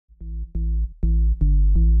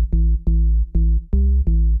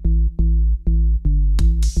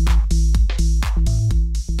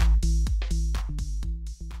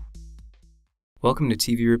Welcome to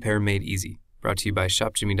TV Repair Made Easy, brought to you by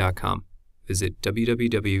ShopJimmy.com. Visit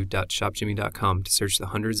www.shopjimmy.com to search the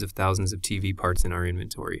hundreds of thousands of TV parts in our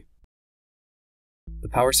inventory. The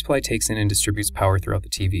power supply takes in and distributes power throughout the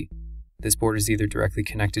TV. This board is either directly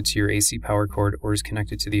connected to your AC power cord or is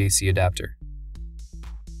connected to the AC adapter.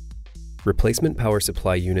 Replacement power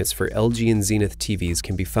supply units for LG and Zenith TVs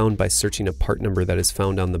can be found by searching a part number that is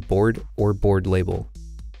found on the board or board label.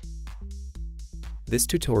 This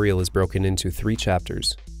tutorial is broken into 3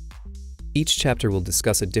 chapters. Each chapter will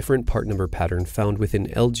discuss a different part number pattern found within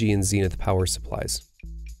LG and Zenith power supplies.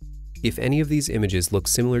 If any of these images look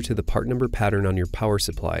similar to the part number pattern on your power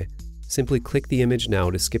supply, simply click the image now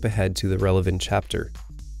to skip ahead to the relevant chapter.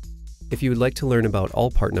 If you would like to learn about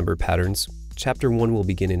all part number patterns, Chapter 1 will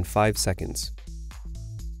begin in 5 seconds.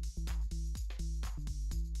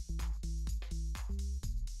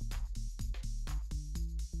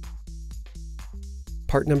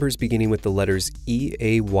 Part numbers beginning with the letters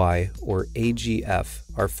EAY or AGF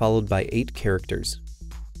are followed by 8 characters.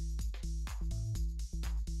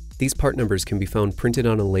 These part numbers can be found printed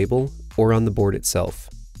on a label or on the board itself.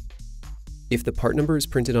 If the part number is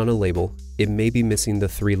printed on a label, it may be missing the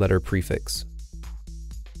 3-letter prefix.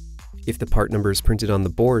 If the part number is printed on the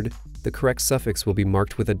board, the correct suffix will be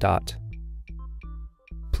marked with a dot.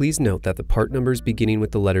 Please note that the part numbers beginning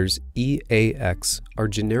with the letters EAX are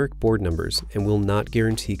generic board numbers and will not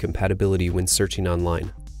guarantee compatibility when searching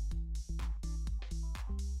online.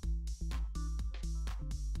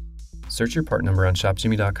 Search your part number on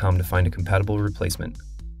ShopJimmy.com to find a compatible replacement.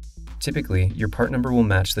 Typically, your part number will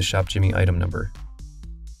match the ShopJimmy item number.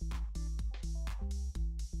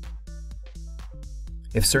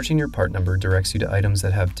 If searching your part number directs you to items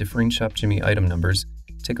that have differing ShopJimmy item numbers,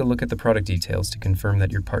 take a look at the product details to confirm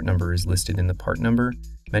that your part number is listed in the part number,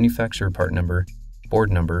 manufacturer part number,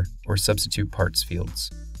 board number, or substitute parts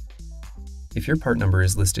fields. If your part number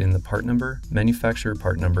is listed in the part number, manufacturer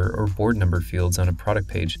part number, or board number fields on a product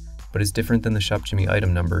page, but is different than the ShopJimmy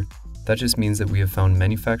item number, that just means that we have found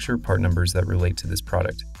manufacturer part numbers that relate to this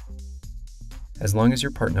product. As long as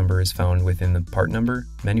your part number is found within the part number,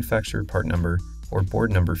 manufacturer part number, or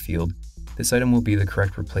board number field, this item will be the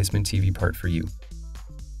correct replacement TV part for you.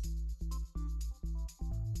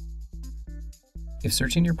 If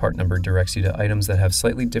searching your part number directs you to items that have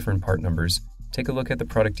slightly different part numbers, take a look at the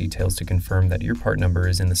product details to confirm that your part number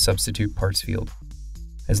is in the substitute parts field.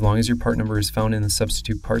 As long as your part number is found in the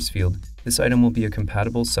substitute parts field, this item will be a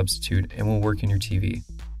compatible substitute and will work in your TV.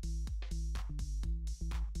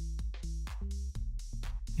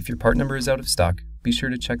 If your part number is out of stock, be sure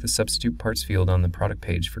to check the substitute parts field on the product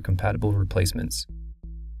page for compatible replacements.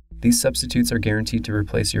 These substitutes are guaranteed to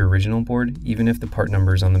replace your original board even if the part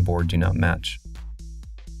numbers on the board do not match.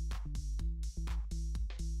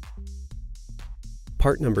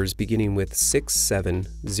 Part numbers beginning with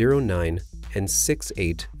 6709 and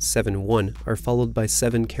 6871 are followed by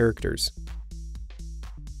 7 characters.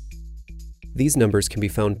 These numbers can be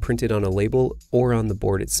found printed on a label or on the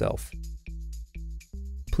board itself.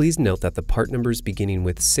 Please note that the part numbers beginning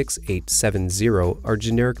with 6870 are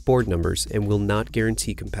generic board numbers and will not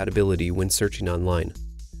guarantee compatibility when searching online.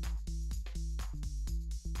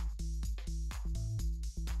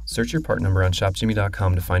 Search your part number on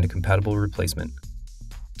ShopJimmy.com to find a compatible replacement.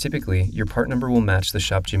 Typically, your part number will match the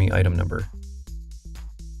ShopJimmy item number.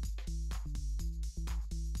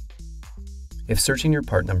 If searching your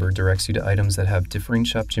part number directs you to items that have differing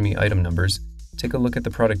ShopJimmy item numbers, take a look at the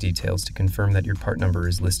product details to confirm that your part number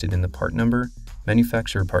is listed in the part number,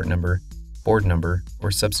 manufacturer part number, board number, or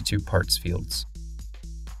substitute parts fields.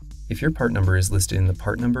 If your part number is listed in the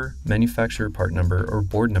part number, manufacturer part number, or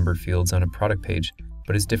board number fields on a product page,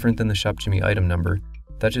 but is different than the ShopJimmy item number,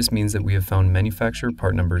 that just means that we have found manufacturer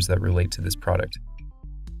part numbers that relate to this product.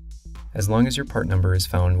 As long as your part number is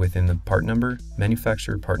found within the part number,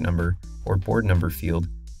 manufacturer part number, or board number field,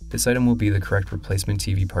 this item will be the correct replacement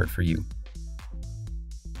TV part for you.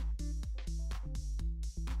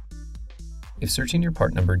 If searching your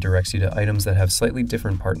part number directs you to items that have slightly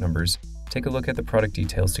different part numbers, take a look at the product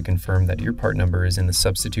details to confirm that your part number is in the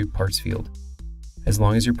substitute parts field. As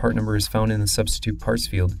long as your part number is found in the substitute parts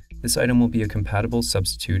field, this item will be a compatible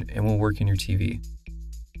substitute and will work in your TV.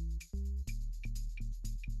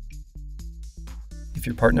 If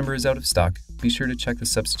your part number is out of stock, be sure to check the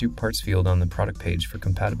substitute parts field on the product page for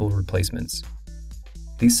compatible replacements.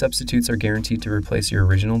 These substitutes are guaranteed to replace your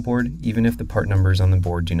original board even if the part numbers on the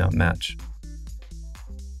board do not match.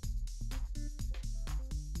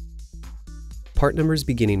 Part numbers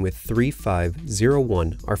beginning with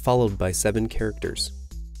 3501 are followed by 7 characters.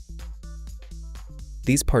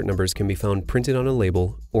 These part numbers can be found printed on a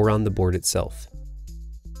label or on the board itself.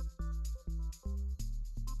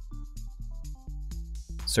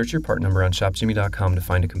 Search your part number on ShopJimmy.com to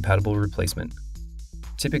find a compatible replacement.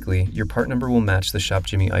 Typically, your part number will match the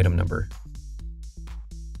ShopJimmy item number.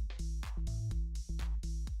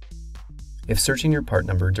 If searching your part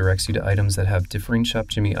number directs you to items that have differing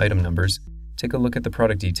ShopJimmy item numbers, take a look at the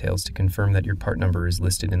product details to confirm that your part number is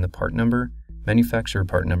listed in the part number, manufacturer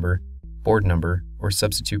part number, board number, or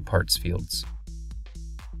substitute parts fields.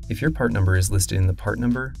 If your part number is listed in the part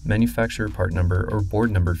number, manufacturer part number, or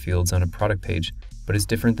board number fields on a product page, but is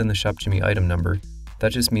different than the ShopJimmy item number,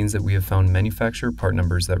 that just means that we have found manufacturer part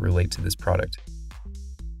numbers that relate to this product.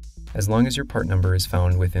 As long as your part number is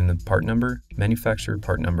found within the part number, manufacturer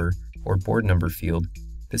part number, or board number field,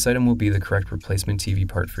 this item will be the correct replacement TV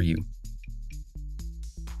part for you.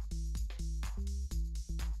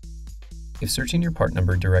 If searching your part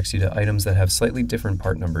number directs you to items that have slightly different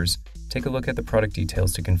part numbers, take a look at the product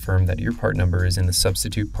details to confirm that your part number is in the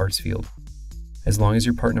substitute parts field. As long as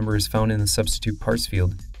your part number is found in the substitute parts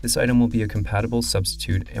field, this item will be a compatible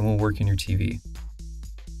substitute and will work in your TV.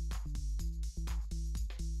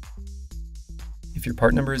 If your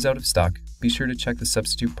part number is out of stock, be sure to check the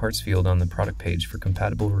substitute parts field on the product page for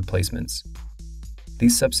compatible replacements.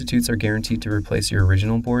 These substitutes are guaranteed to replace your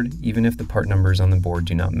original board, even if the part numbers on the board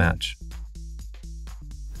do not match.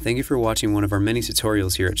 Thank you for watching one of our many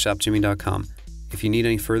tutorials here at ShopJimmy.com. If you need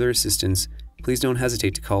any further assistance, please don't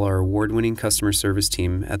hesitate to call our award-winning customer service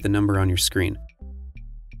team at the number on your screen.